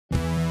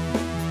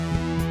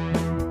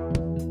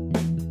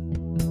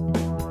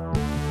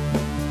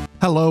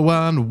Hello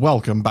and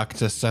welcome back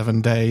to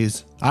 7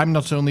 Days. I'm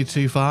not only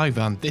 2.5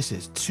 and this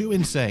is too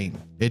insane.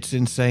 It's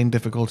insane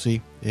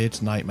difficulty,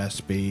 it's nightmare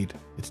speed,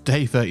 it's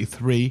day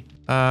 33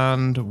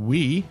 and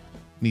we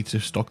need to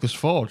stock this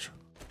forge.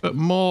 But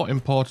more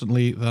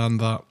importantly than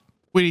that,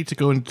 we need to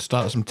go and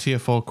start some tier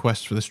 4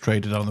 quests for this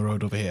trader down the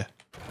road over here.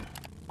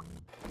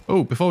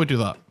 Oh, before we do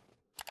that,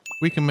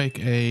 we can make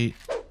a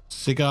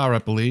cigar, I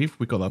believe.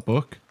 We got that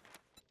book.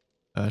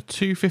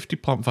 250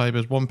 plant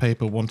fibers, 1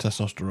 paper, 1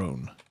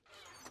 testosterone.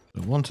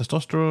 So 1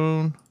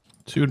 testosterone,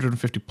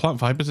 250 plant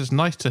fibers. It's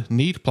nice to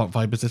need plant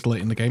fibers this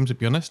late in the game, to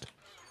be honest.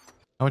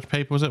 How much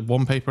paper was it?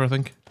 1 paper, I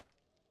think.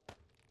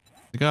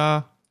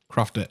 Cigar,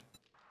 craft it.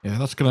 Yeah,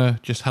 that's going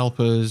to just help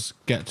us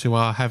get to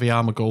our heavy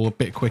armor goal a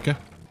bit quicker.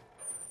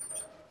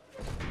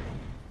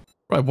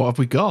 Right, what have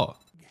we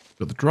got?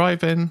 Got the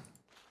drive-in.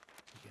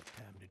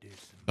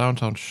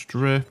 Downtown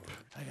strip.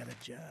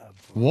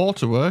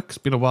 Waterworks.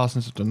 Been a while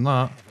since I've done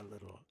that.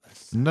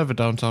 Another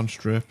downtown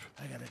strip.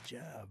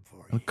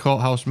 And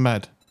courthouse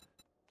med.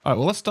 Alright,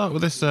 well let's start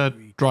with this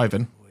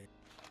drive-in.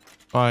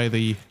 Buy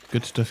the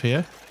good stuff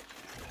here.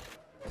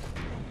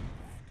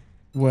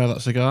 Wear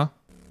that cigar.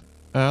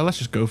 Let's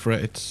just go for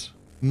it. It's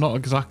not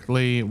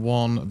exactly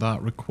one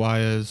that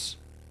requires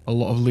a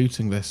lot of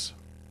looting this.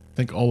 I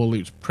think all the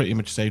loot's pretty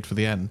much saved for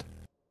the end.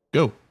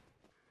 Go.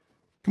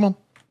 Come on.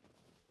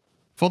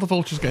 Before the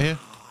vultures get here.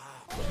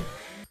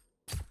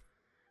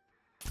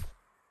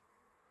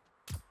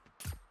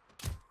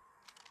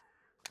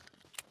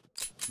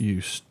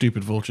 You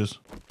stupid vultures.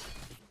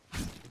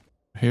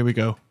 Here we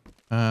go.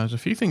 There's a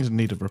few things in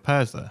need of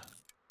repairs there.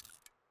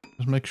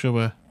 Let's make sure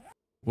we're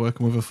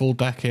working with a full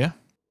deck here.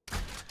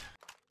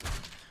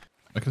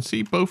 I can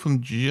see both of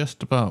them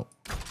just about.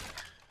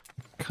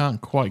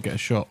 Can't quite get a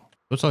shot.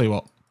 I'll tell you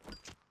what.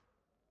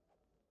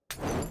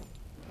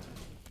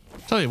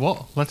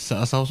 Let's set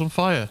ourselves on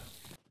fire.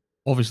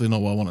 Obviously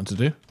not what I wanted to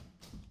do.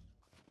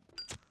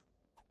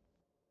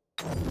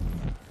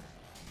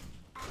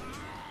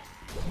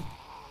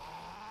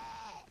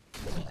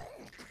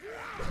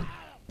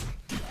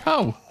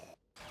 How?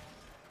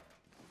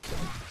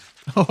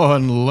 Oh,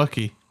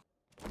 unlucky.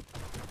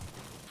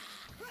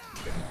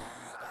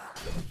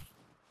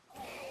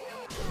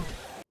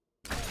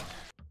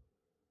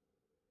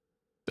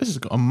 This has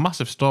got a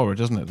massive storage,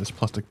 hasn't it, this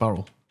plastic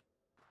barrel?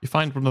 You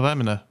find one of them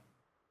in a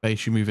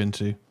base you move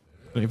into. You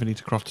don't even need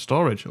to craft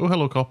storage. Oh,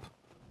 hello, cop.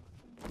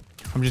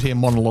 I'm just here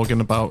monologuing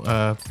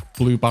about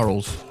blue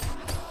barrels.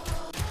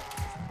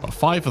 Got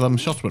 5 of them,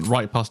 shots went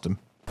right past him.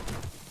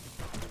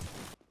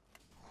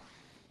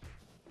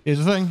 Here's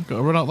the thing,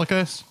 gotta run out like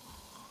this.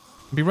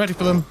 Be ready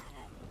for them.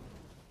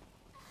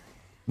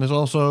 There's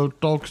also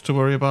dogs to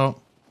worry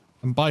about.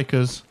 And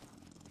bikers.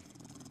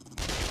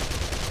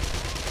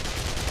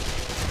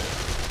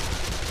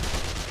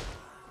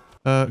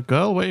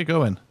 Girl, where are you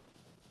going?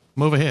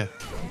 I'm over here.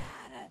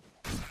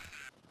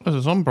 There's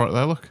a zombie right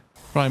there, look.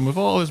 Trying with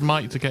all his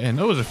might to get in.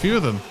 Oh, there's a few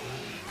of them.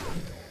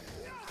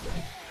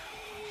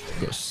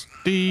 Got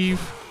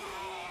Steve.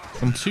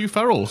 And 2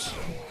 ferals.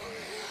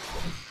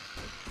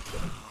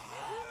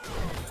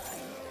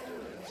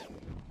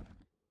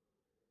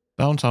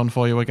 Downtown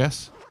for you, I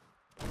guess.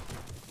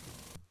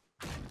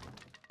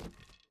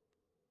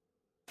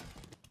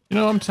 You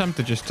know, I'm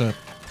tempted just to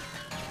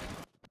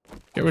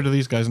get rid of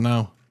these guys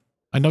now.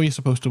 I know you're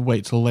supposed to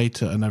wait till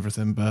later and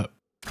everything, but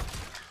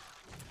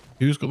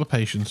who's got the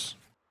patience?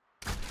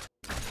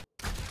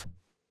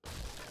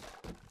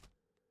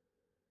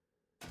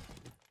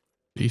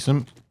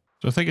 Decent.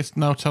 So I think it's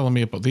now telling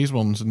me about these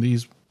ones and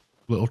these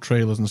little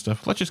trailers and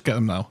stuff. Let's just get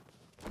them now.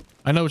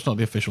 I know it's not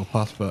the official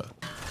path, but...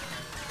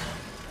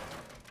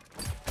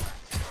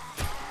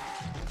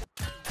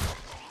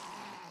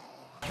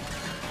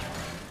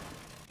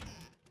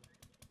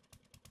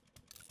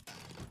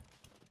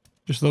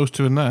 just those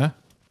 2 in there.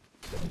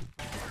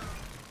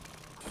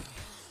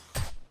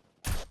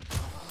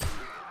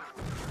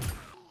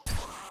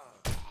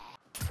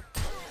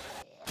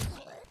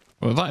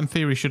 Well, that in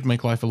theory should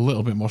make life a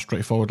little bit more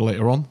straightforward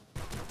later on.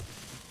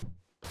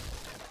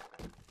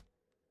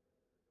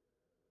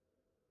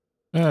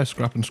 Yeah,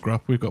 scrap and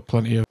scrap. We've got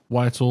plenty of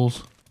wire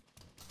tools.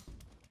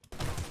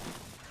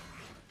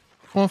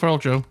 Come on, Feral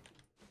Joe.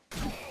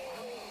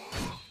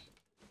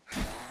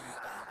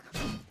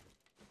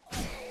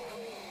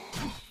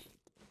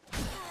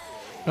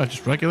 Oh,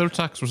 just regular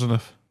attacks was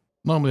enough.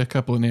 Normally a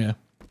couple in here.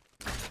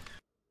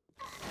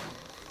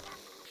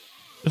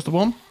 Just the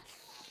one?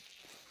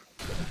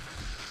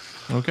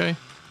 Okay.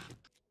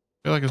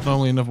 Feel like there's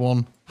normally another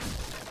one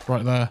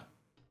right there.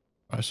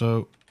 Right,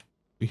 so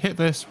we hit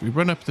this, we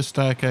run up the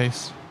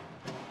staircase.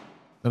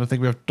 Then I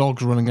think we have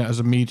dogs running at us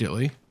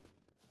immediately.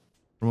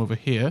 From over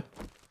here.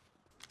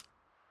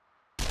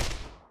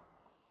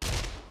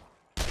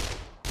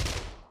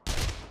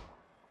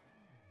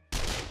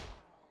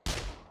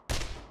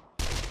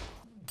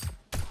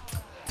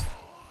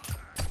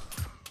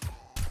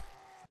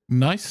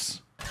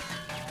 Nice.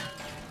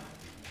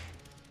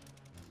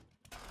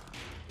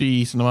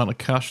 Decent amount of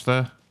cash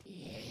there.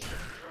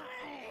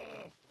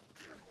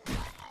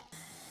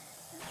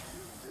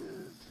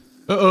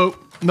 Uh-oh.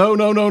 No,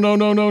 no, no, no,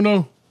 no, no,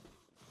 no.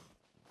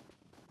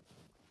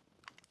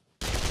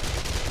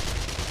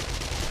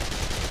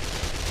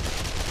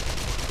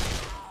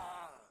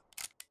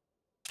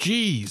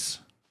 Jeez.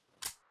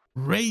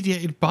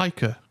 Radiated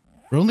biker.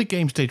 We're only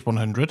game stage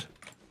 100.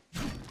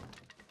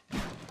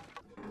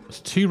 There's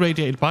 2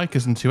 radiated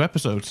bikers in 2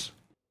 episodes.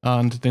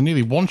 And they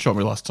nearly one-shot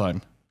me last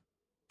time.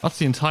 That's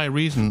the entire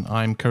reason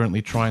I'm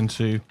currently trying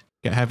to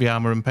get heavy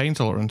armor and pain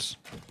tolerance.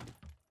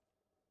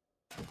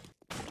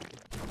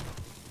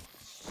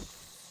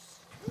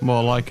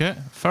 More like it.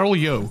 Feral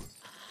yo.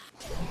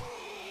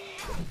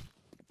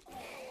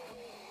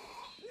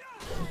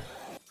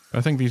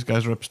 I think these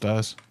guys are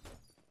upstairs.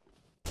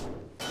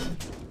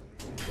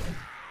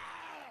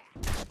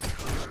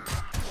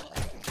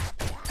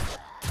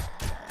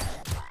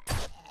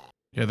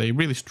 Yeah, they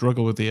really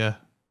struggle with the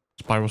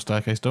spiral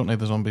staircase, don't they,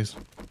 the zombies?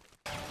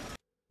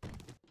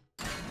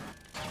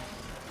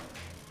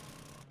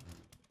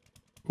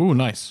 Ooh,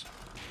 nice.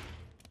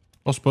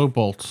 Crossbow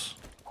bolts.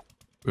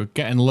 We're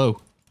getting low.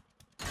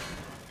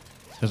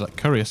 There's that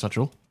courier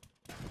satchel.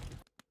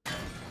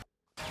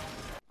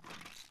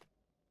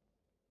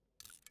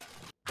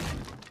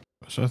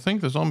 So I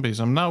think the zombies,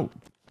 I'm now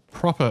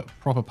proper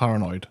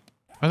paranoid.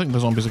 I think the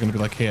zombies are going to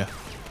be like here.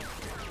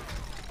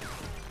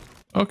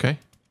 Okay.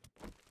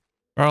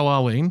 Earl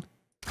Arlene.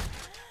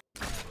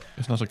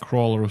 This has a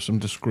crawler of some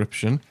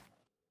description.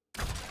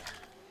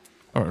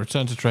 Alright,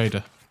 return to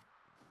trader.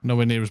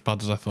 Nowhere near as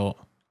bad as I thought.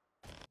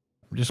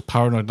 I'm just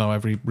paranoid now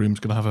every room's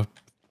going to have a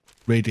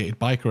radiated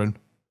biker in.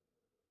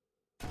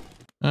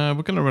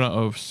 We're going to run out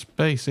of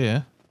space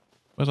here.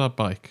 Where's our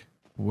bike?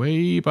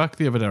 Way back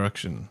the other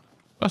direction.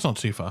 That's not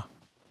too far.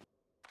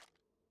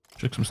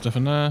 Chuck some stuff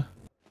in there.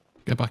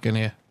 Get back in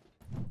here.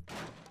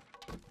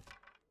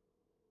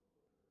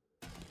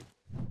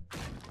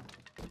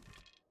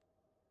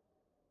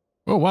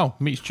 Oh wow,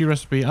 meat stew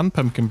recipe and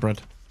pumpkin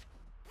bread.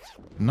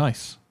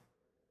 Nice.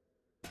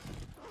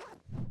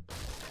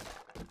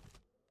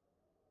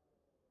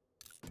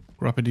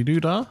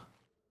 Grappity-doo-dah.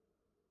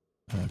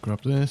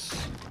 Grab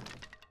this.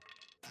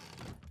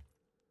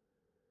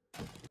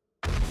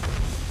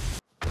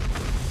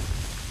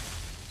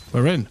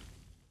 We're in.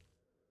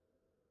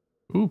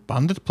 Ooh,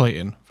 bandit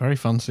plating. Very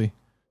fancy.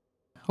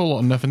 Whole lot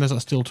of nothing. There's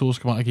that steel tool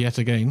schematic yet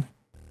again.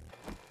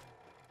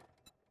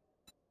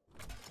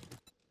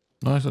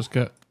 Nice, let's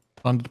get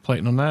bandit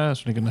plating on there.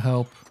 That's only going to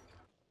help.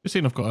 You've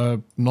seen I've got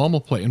a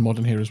normal plating mod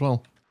in here as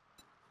well.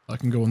 That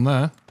can go on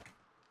there.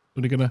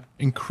 Only going to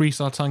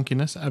increase our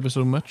tankiness ever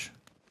so much.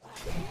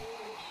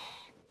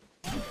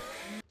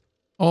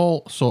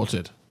 All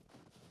sorted.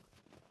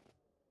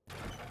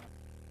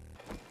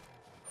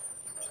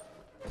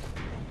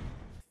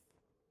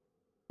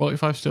 Quality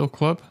 5 steel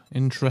club.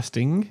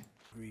 Interesting.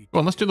 Go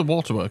on, let's do the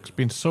Waterworks. It's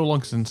been so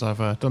long since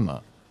I've done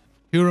that.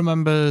 Who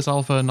remembers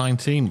Alpha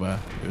 19 where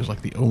it was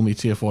like the only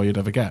tier 4 you'd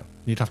ever get?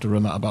 You'd have to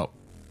run that about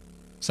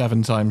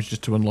 7 times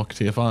just to unlock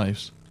tier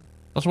 5s.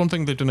 That's one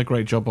thing they've done a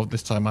great job of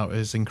this time out,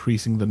 is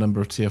increasing the number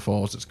of tier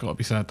 4s, it's got to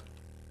be said.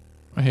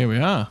 Right, here we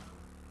are.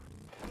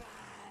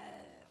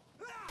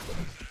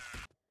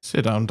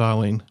 Sit down,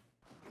 Darlene.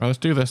 Right, let's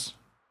do this.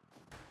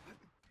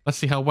 Let's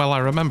see how well I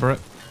remember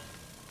it.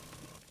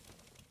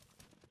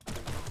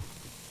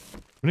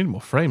 We need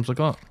more frames, look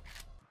at that.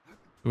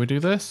 Do we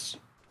do this?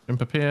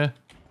 Jump up here.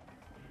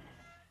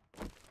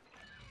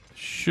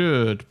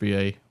 Should be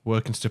a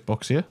working stiff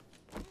box here.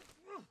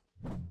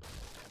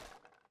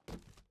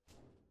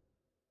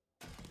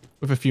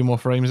 With a few more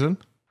frames in.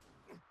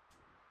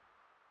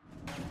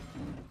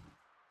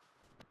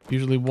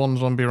 Usually one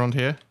zombie around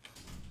here.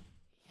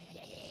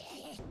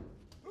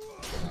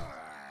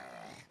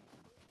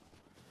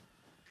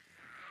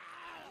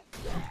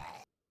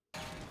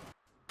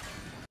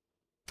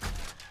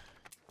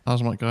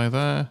 Hazmat guy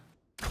there.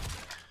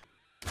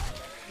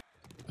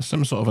 There's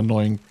some sort of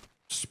annoying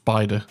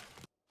spider.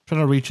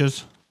 Trying to reach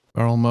us.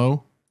 Barrel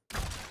Mo.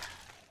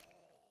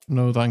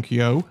 No thank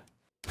you.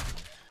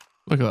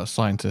 Look at that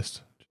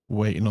scientist.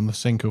 Waiting on the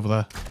sink over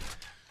there.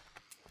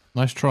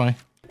 Nice try.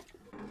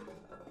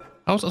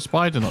 How's that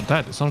spider not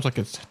dead? It sounds like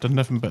it's done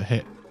nothing but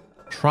hit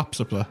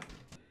traps up there.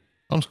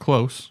 Sounds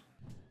close.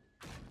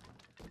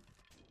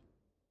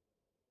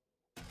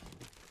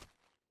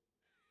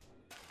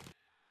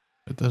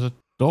 There's a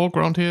dog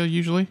around here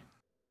usually.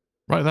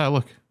 Right there,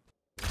 look.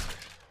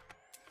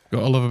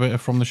 Gotta love a bit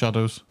of From the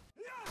Shadows.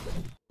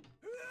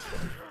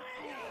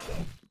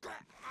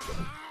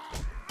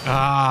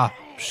 Ah,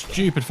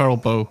 stupid feral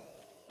bow.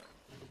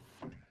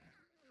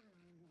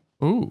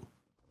 Ooh.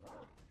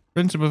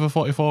 Printer with a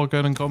 44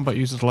 gun in combat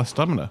uses less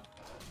stamina.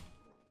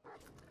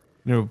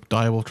 You're a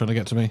direwolf trying to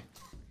get to me.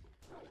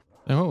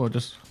 Oh, we'll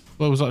just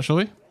close that, shall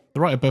we?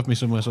 They're right above me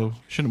somewhere, so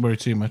shouldn't worry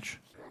too much.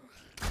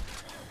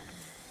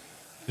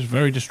 It's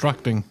very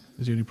distracting,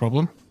 is the only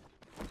problem.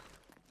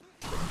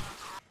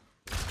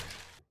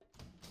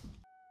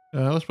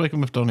 Let's make a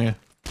move down here.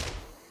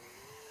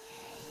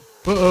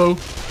 Uh-oh.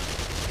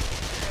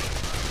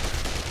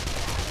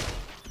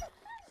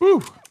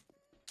 Woo!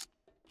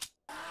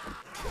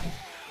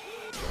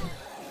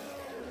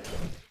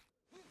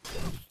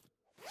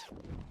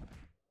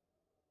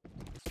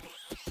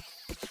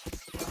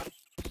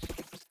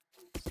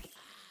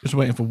 Just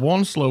waiting for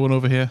one slow one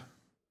over here.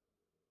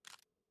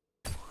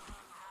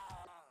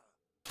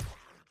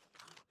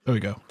 There we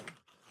go.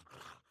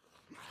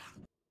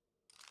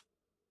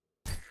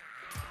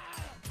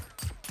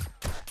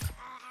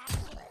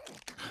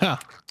 Ha!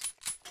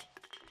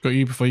 Got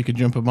you before you could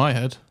jump at my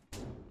head.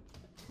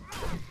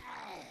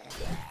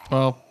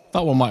 Well,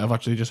 that one might have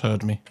actually just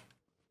heard me.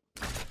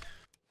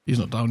 He's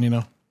not down, you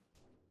know.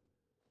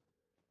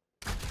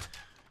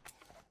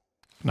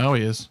 Now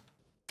he is.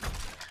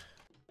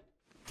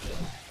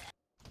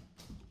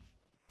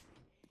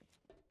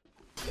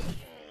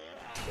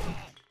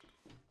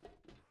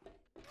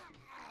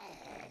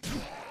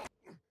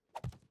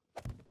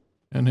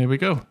 And here we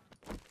go.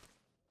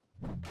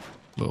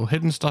 Little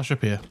hidden stash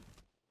up here.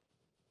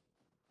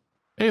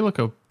 Hey, look,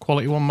 a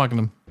quality 1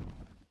 Magnum.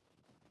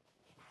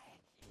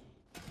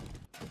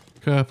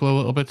 Couple of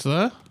little bits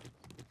there.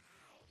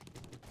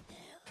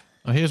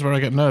 Now here's where I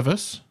get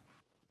nervous.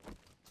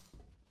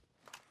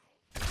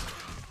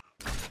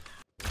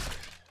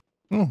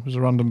 Oh, there's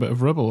a random bit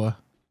of rubble there.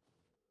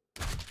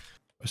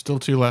 There's still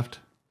 2 left.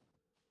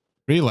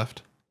 3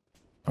 left.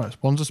 Alright, so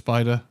one's a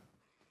spider.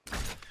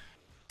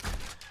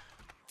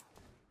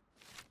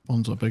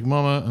 One's a big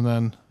mama, and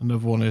then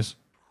another one is...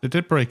 They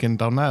did break in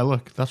down there,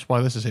 look. That's why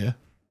this is here.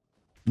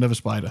 Another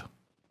spider.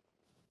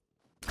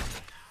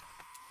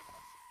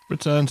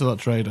 Return to that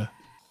trader.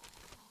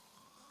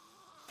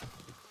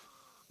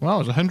 Wow,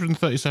 there's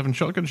 137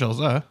 shotgun shells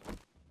there.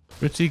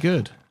 Pretty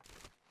good.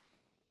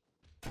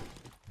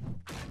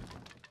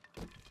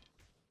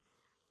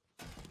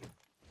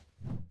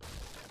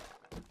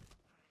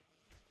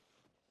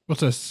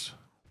 What's this?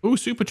 Ooh,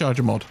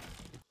 supercharger mod.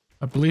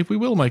 I believe we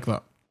will make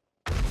that.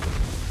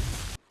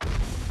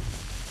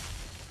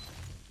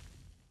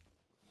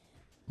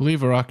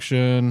 Lever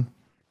action.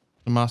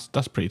 The mass.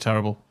 That's pretty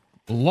terrible.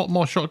 A lot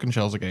more shotgun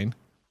shells again.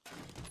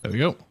 There we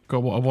go.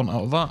 Got what I want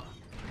out of that.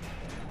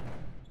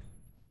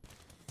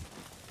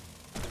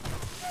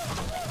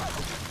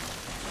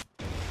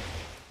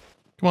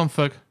 Come on,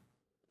 thug.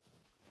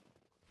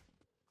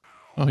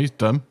 Oh, he's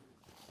dumb.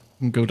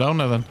 Can go down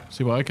there then.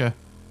 See what I care.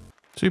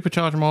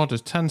 Supercharger mod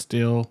is 10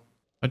 steel.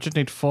 I just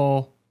need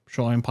 4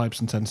 short iron pipes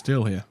and 10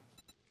 steel here.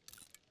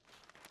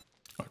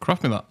 Right,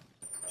 craft me that.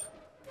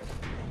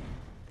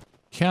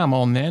 Come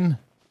on then.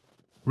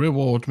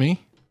 Reward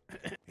me.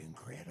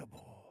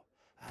 Incredible.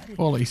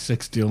 Quality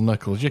 6 steel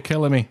knuckles. You're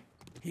killing me.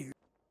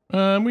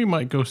 We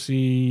might go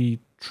see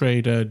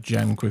Trader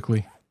Jen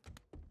quickly.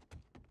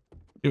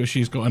 See what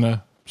she's got in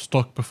her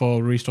stock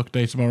before restock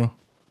day tomorrow.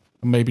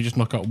 And maybe just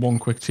knock out one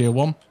quick tier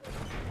 1.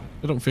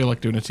 I don't feel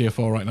like doing a tier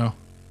 4 right now.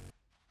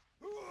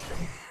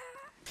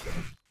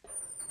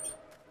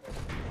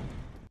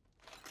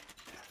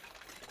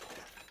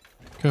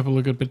 Couple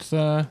of good bits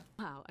there.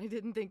 Wow, I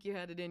didn't think you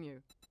had it in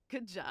you.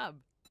 Good job.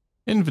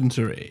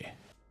 Inventory.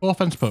 4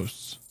 fence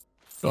posts.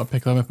 Gotta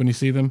pick them up when you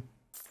see them.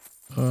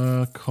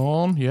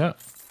 Corn, yeah.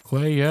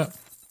 Clay, yeah.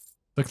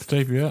 Flex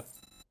tape, yeah.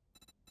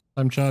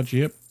 Time charge,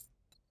 yep.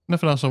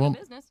 Nothing else I want.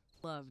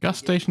 Gas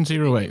station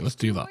 08, let's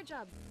do that.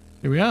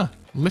 Here we are.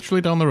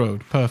 Literally down the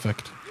road.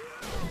 Perfect.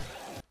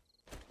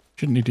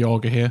 Shouldn't need the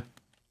auger here.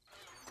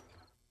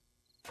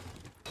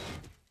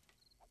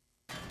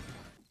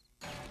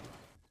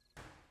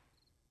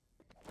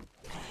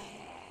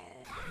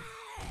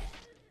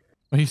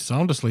 Oh, he's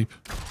sound asleep.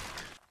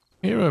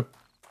 Here a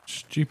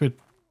stupid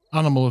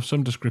animal of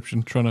some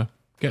description trying to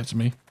get to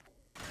me.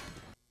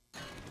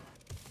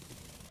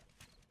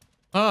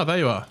 Ah, there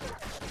you are.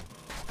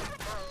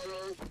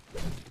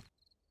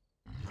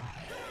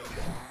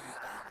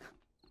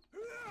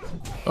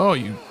 Oh,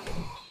 you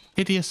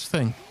hideous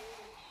thing.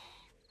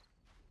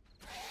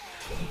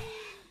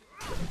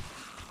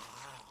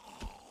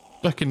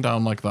 Ducking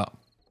down like that.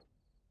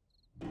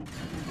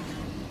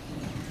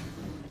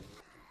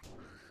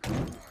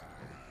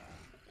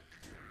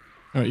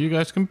 Alright, you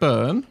guys can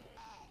burn.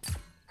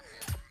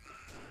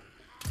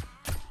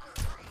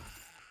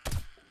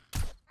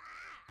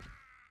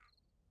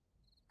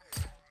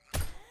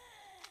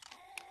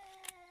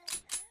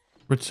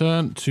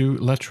 Return to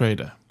Le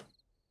Trader.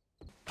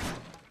 A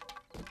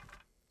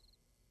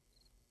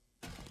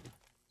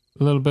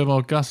little bit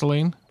more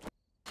gasoline.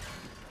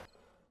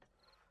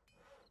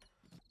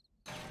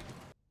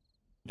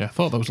 Yeah, I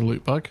thought that was a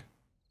loot bag.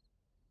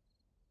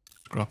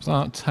 Scrap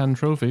that. 10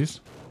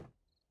 trophies.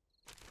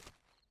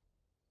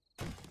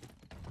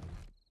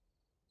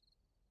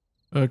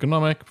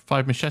 Ergonomic,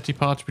 5 machete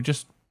parts, but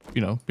just,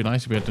 you know, be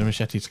nice if we had the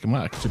machete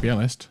schematic, to be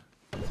honest.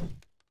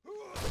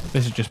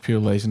 This is just pure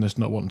laziness,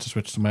 not wanting to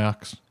switch to my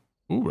axe.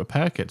 Ooh,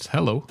 repair kits,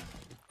 hello.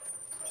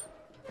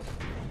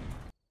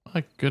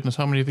 My goodness,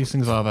 how many of these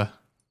things are there?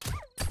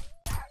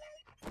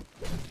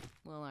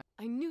 Well,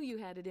 I knew you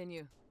had it in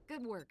you.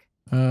 Good work.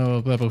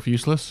 Oh, they're both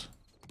useless.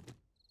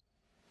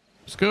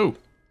 Let's go.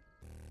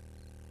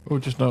 Oh,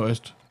 just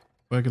noticed.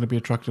 We're going to be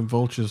attracting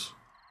vultures.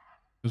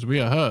 Because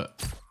we are hurt.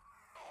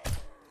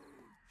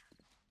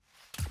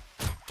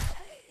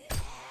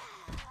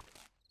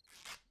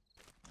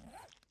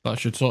 That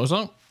should sort us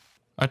out.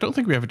 I don't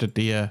think we ever did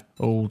the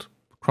old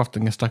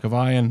crafting a stack of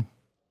iron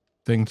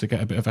thing to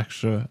get a bit of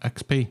extra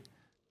XP.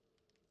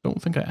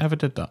 Don't think I ever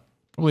did that.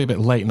 Probably a bit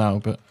late now,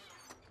 but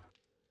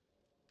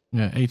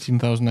yeah,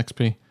 18,000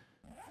 XP.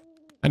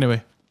 Anyway,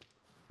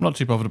 I'm not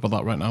too bothered about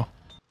that right now.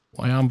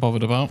 What I am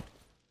bothered about,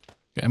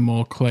 getting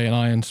more clay and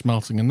iron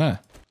smelting in there.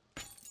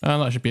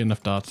 And that should be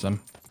enough darts then.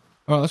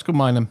 Alright, let's go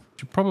mine them.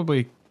 Should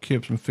probably queue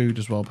up some food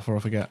as well before I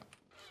forget.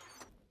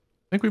 I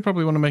think we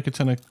probably want to make a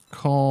tin of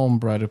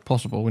cornbread if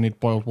possible. We need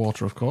boiled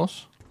water, of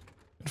course.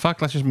 In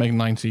fact, let's just make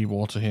 90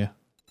 water here.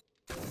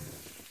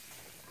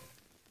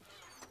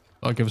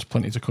 That'll give us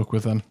plenty to cook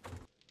with then.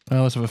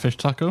 Let's have a fish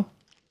taco.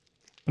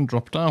 And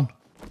drop down.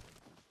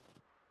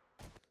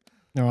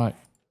 Alright.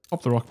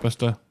 Pop the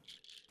rockbuster.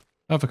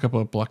 Have a couple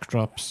of black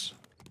straps.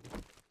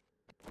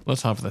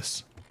 Let's have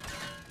this.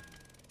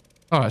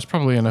 Alright, it's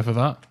probably enough of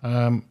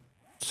that.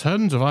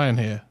 Tons of iron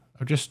here.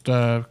 I've just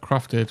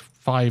crafted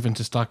 5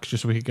 into stacks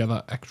just so we could get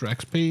that extra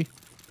XP.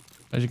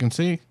 As you can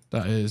see,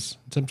 that is,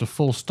 in terms of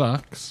full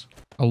stacks,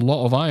 a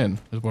lot of iron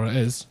is what it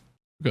is.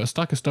 We've got a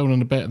stack of stone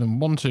and a bit, and then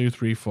 1, 2,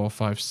 3, 4,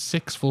 5,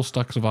 6 full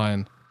stacks of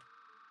iron.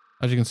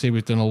 As you can see,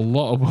 we've done a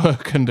lot of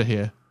work under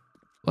here.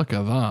 Look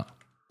at that.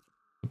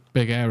 A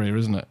big area,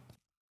 isn't it?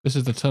 This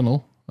is the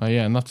tunnel.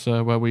 Yeah, and that's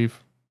where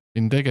we've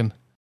been digging.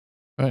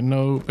 Right,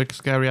 no big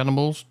scary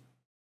animals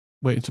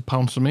waiting to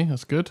pounce on me.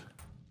 That's good.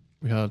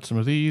 We had some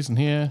of these in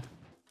here.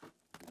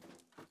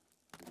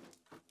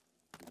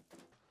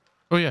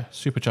 Oh yeah,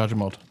 supercharger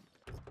mod.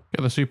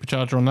 Get the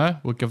supercharger on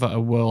there. We'll give that a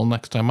whirl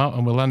next time out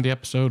and we'll end the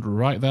episode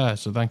right there.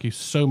 So thank you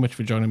so much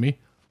for joining me.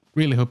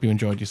 Really hope you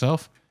enjoyed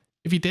yourself.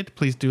 If you did,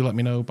 please do let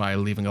me know by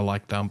leaving a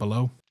like down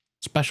below.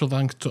 Special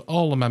thanks to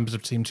all the members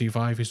of Team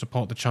 25 who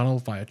support the channel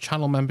via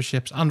channel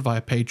memberships and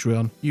via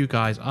Patreon. You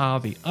guys are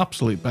the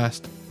absolute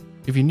best.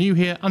 If you're new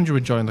here and you're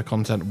enjoying the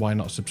content, why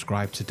not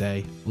subscribe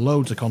today?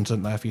 Loads of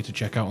content there for you to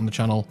check out on the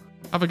channel.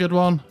 Have a good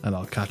one, and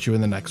I'll catch you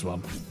in the next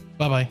one.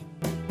 Bye bye.